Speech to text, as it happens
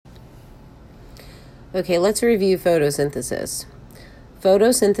Okay, let's review photosynthesis.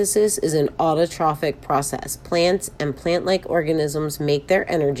 Photosynthesis is an autotrophic process. Plants and plant-like organisms make their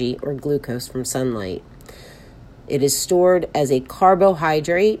energy or glucose from sunlight. It is stored as a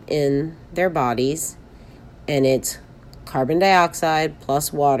carbohydrate in their bodies, and it's carbon dioxide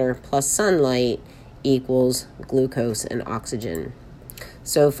plus water plus sunlight equals glucose and oxygen.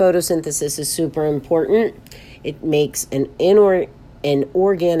 So photosynthesis is super important. It makes an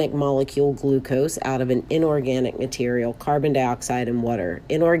organic molecule, glucose, out of an inorganic material, carbon dioxide and water.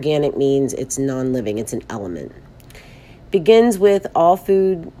 Inorganic means it's non-living, it's an element. Begins with all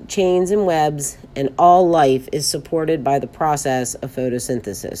food chains and webs, and all life is supported by the process of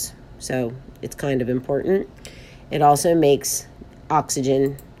photosynthesis. So it's kind of important. It also makes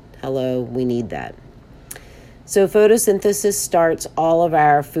oxygen. Hello, we need that. So photosynthesis starts all of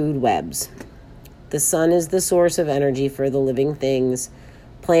our food webs. The sun is the source of energy for the living things.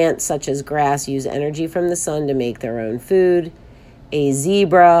 Plants such as grass use energy from the sun to make their own food. A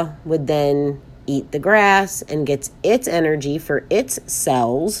zebra would then eat the grass and gets its energy for its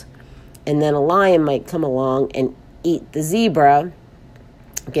cells. And then a lion might come along and eat the zebra,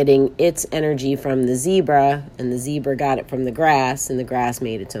 getting its energy from the zebra, and the zebra got it from the grass, and the grass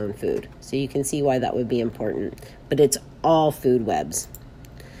made its own food. So you can see why that would be important. But it's all food webs.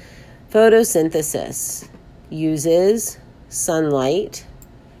 Photosynthesis uses sunlight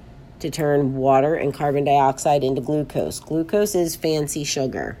to turn water and carbon dioxide into glucose. Glucose is fancy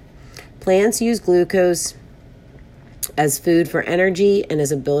sugar. Plants use glucose as food for energy and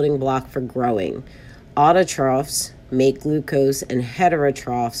as a building block for growing. Autotrophs make glucose, and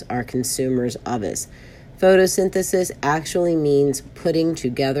heterotrophs are consumers of it. Photosynthesis actually means putting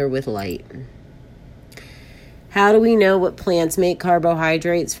together with light. How do we know what plants make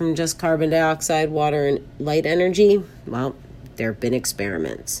carbohydrates from just carbon dioxide, water, and light energy? Well, there have been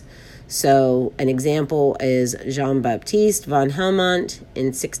experiments. So an example is Jean-Baptiste von Helmont in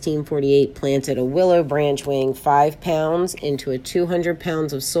 1648 planted a willow branch weighing 5 pounds into 200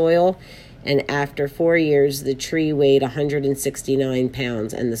 pounds of soil, and after 4 years, the tree weighed 169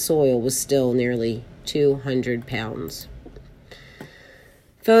 pounds, and the soil was still nearly 200 pounds.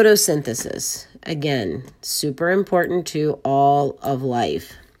 Photosynthesis, again, super important to all of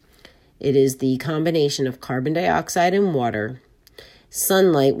life. It is the combination of carbon dioxide and water.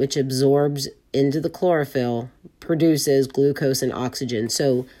 Sunlight, which absorbs into the chlorophyll, produces glucose and oxygen.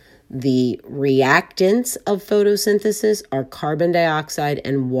 So the reactants of photosynthesis are carbon dioxide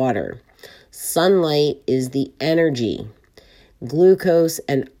and water. Sunlight is the energy. Glucose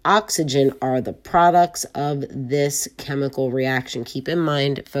and oxygen are the products of this chemical reaction. Keep in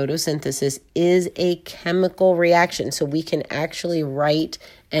mind, photosynthesis is a chemical reaction, so we can actually write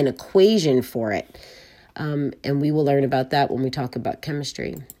an equation for it. And we will learn about that when we talk about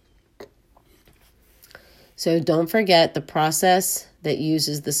chemistry. So don't forget the process that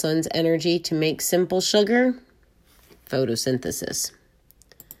uses the sun's energy to make simple sugar, photosynthesis.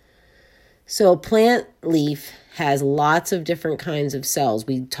 So a plant leaf has lots of different kinds of cells.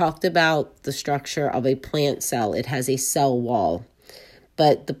 We talked about the structure of a plant cell. It has a cell wall.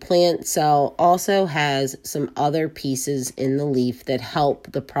 But the plant cell also has some other pieces in the leaf that help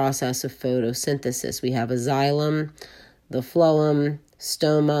the process of photosynthesis. We have a xylem, the phloem,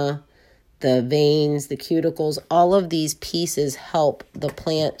 stoma, the veins, the cuticles. All of these pieces help the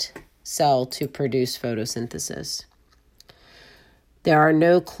plant cell to produce photosynthesis. There are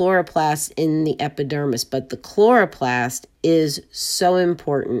no chloroplasts in the epidermis, but the chloroplast is so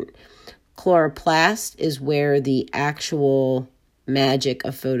important. Chloroplast is where the actual magic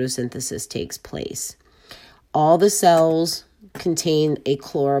of photosynthesis takes place. All the cells contain a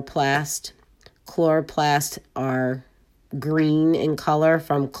chloroplast. Chloroplasts are green in color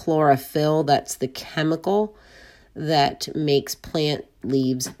from chlorophyll. That's the chemical that makes plant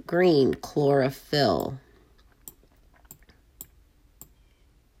leaves green, chlorophyll.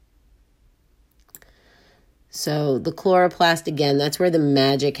 So the chloroplast, again, that's where the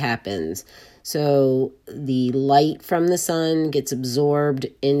magic happens. So the light from the sun gets absorbed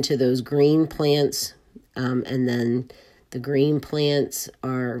into those green plants, and then the green plants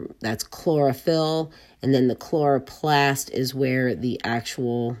that's chlorophyll, and then the chloroplast is where the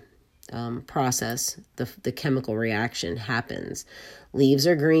actual process, the chemical reaction happens. Leaves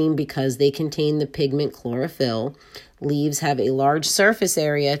are green because they contain the pigment chlorophyll. Leaves have a large surface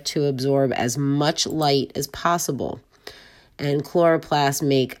area to absorb as much light as possible. And chloroplasts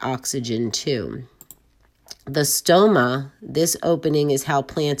make oxygen too. The stoma, this opening is how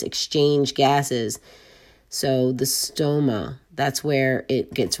plants exchange gases. So the stoma, that's where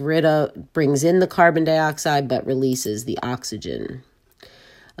it gets brings in the carbon dioxide but releases the oxygen.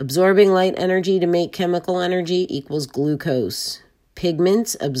 Absorbing light energy to make chemical energy equals glucose.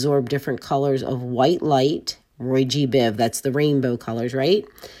 Pigments absorb different colors of white light. Roy G. Biv, that's the rainbow colors, right?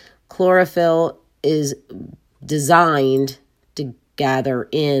 Chlorophyll is designed to gather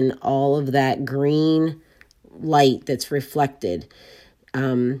in all of that green light that's reflected.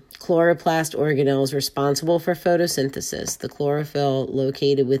 Chloroplast organelles responsible for photosynthesis. The chlorophyll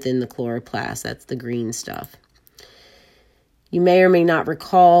located within the chloroplast, that's the green stuff. You may or may not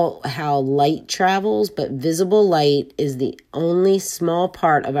recall how light travels, but visible light is the only small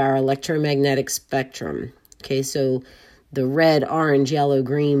part of our electromagnetic spectrum. Okay, so the red, orange, yellow,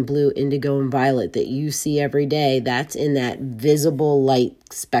 green, blue, indigo, and violet that you see every day, that's in that visible light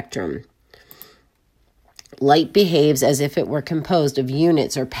spectrum. Light behaves as if it were composed of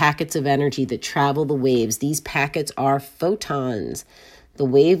units or packets of energy that travel the waves. These packets are photons. The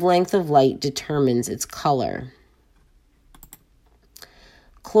wavelength of light determines its color.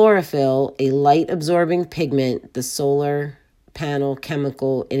 Chlorophyll, a light-absorbing pigment, the solar panel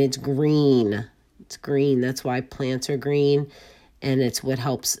chemical, and it's green. It's green. That's why plants are green, and it's what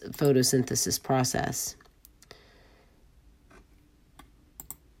helps photosynthesis process.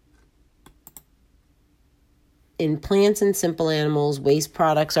 In plants and simple animals, waste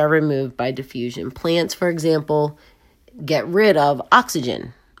products are removed by diffusion. Plants, for example, get rid of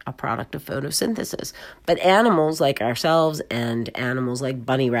oxygen, a product of photosynthesis. But animals like ourselves and animals like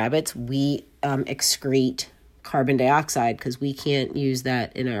bunny rabbits, we excrete carbon dioxide because we can't use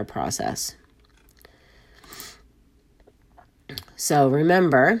that in our process. So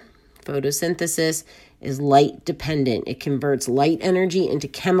remember, photosynthesis is light dependent. It converts light energy into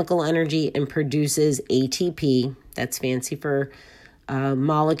chemical energy and produces ATP. That's fancy for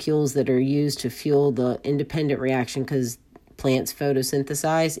molecules that are used to fuel the independent reaction because plants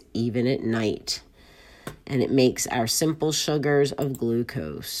photosynthesize even at night. And it makes our simple sugars of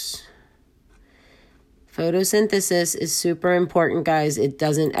glucose. Photosynthesis is super important, guys. It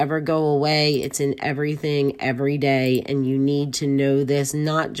doesn't ever go away. It's in everything, every day. And you need to know this,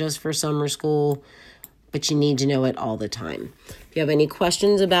 not just for summer school, but you need to know it all the time. If you have any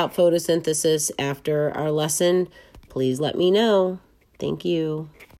questions about photosynthesis after our lesson, please let me know. Thank you.